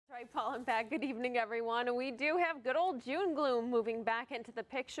right, Paul and Pat, good evening, everyone. We do have good old June gloom moving back into the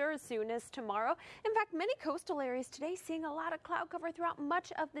picture as soon as tomorrow. In fact, many coastal areas today seeing a lot of cloud cover throughout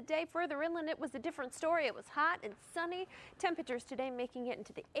much of the day. Further inland, it was a different story. It was hot and sunny. Temperatures today making it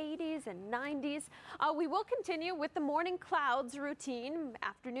into the 80s and 90s. We will continue with the morning clouds routine.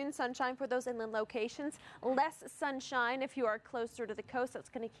 Afternoon sunshine for those inland locations. Less sunshine if you are closer to the coast. That's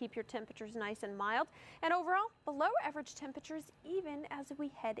going to keep your temperatures nice and mild. And overall, below average temperatures even as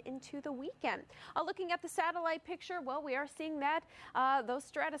we head into the weekend. Looking at the satellite picture, well, we are seeing that those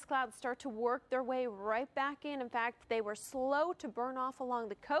stratus clouds start to work their way right back in. In fact, they were slow to burn off along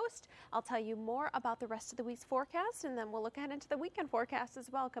the coast. I'll tell you more about the rest of the week's forecast, and then we'll look ahead into the weekend forecast as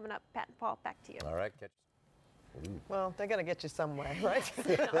well. Coming up, Pat and Paul, back to you. All right, catch. Well, they're going to get you somewhere, right?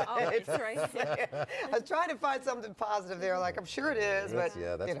 Always, right? I was trying to find something positive there, like I'm sure it is, but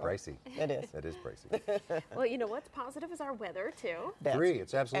Yeah, that's pricey. It is. It is pricey. Well, you know what's positive is our weather, too. Free.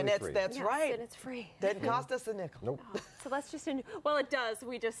 It's absolutely free. That's Yes, right. and it's free. Doesn't cost us a nickel. Nope. So let's just, well, it does.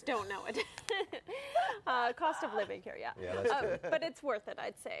 We just don't know it. Cost of living here, yeah. Yeah, that's good. But it's worth it,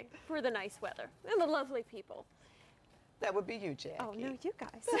 I'd say, for the nice weather and the lovely people. That would be you, Jackie. Oh, no, you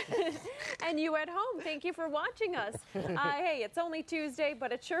guys. And you at home, thank you for watching us. Hey, it's only Tuesday,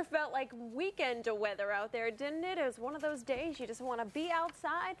 but it sure felt like weekend weather out there, didn't it? It was one of those days you just want to be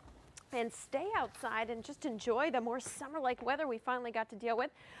outside and stay outside and just enjoy the more summer-like weather we finally got to deal with.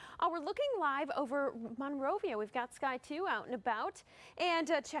 We're looking live over Monrovia. We've got Sky 2 out and about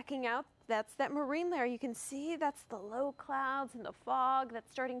and checking out. That's that marine layer. You can see that's the low clouds and the fog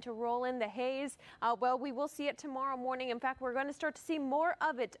that's starting to roll in, the haze. Well, we will see it tomorrow morning. In fact, we're going to start to see more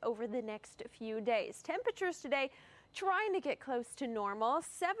of it over the next few days. Temperatures today trying to get close to normal.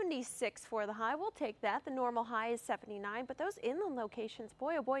 76 for the high. We'll take that. The normal high is 79. But those inland locations,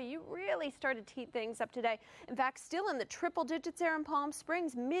 boy, oh boy, you really started to heat things up today. In fact, still in the triple digits there in Palm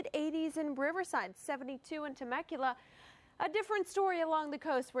Springs, mid-80s in Riverside, 72 in Temecula. A different story along the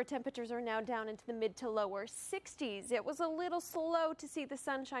coast where temperatures are now down into the mid to lower 60s. It was a little slow to see the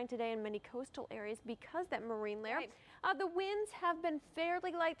sunshine today in many coastal areas because that marine layer. The winds have been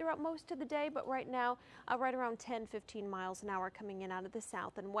fairly light throughout most of the day, but right now, right around 10-15 miles an hour coming in out of the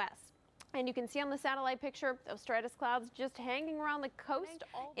south and west. And you can see on the satellite picture, those stratus clouds just hanging around the coast.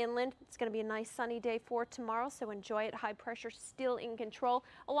 Inland, it's going to be a nice sunny day for tomorrow, so enjoy it. High pressure still in control.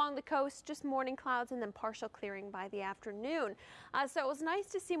 Along the coast, just morning clouds and then partial clearing by the afternoon. So it was nice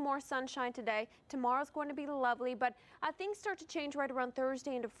to see more sunshine today. Tomorrow's going to be lovely, but things start to change right around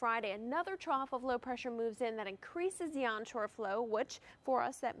Thursday into Friday. Another trough of low pressure moves in that increases the onshore flow, which for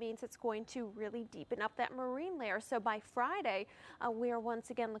us, that means it's going to really deepen up that marine layer. So by Friday, we are once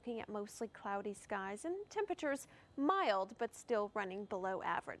again looking at mostly cloudy skies and temperatures mild but still running below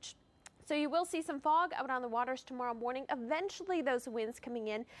average. So you will see some fog out on the waters tomorrow morning. Eventually those winds coming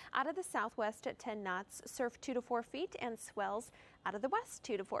in out of the southwest at 10 knots, surf 2 to 4 feet and swells out of the west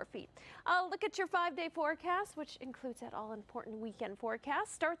 2 to 4 feet. Look at your 5-day forecast, which includes that all-important weekend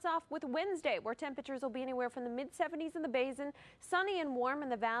forecast. Starts off with Wednesday, where temperatures will be anywhere from the mid-70s in the basin, sunny and warm in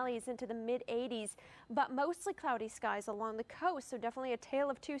the valleys into the mid-80s, but mostly cloudy skies along the coast, so definitely a tale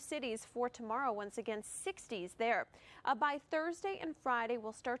of two cities for tomorrow. Once again, 60s there. By Thursday and Friday,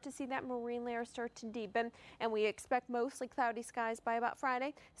 we'll start to see that marine layer start to deepen, and we expect mostly cloudy skies by about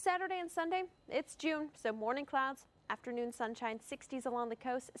Friday. Saturday and Sunday, it's June, so morning clouds, afternoon sunshine, 60s along the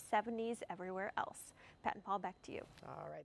coast, 70s everywhere else. Pat and Paul, back to you. All right.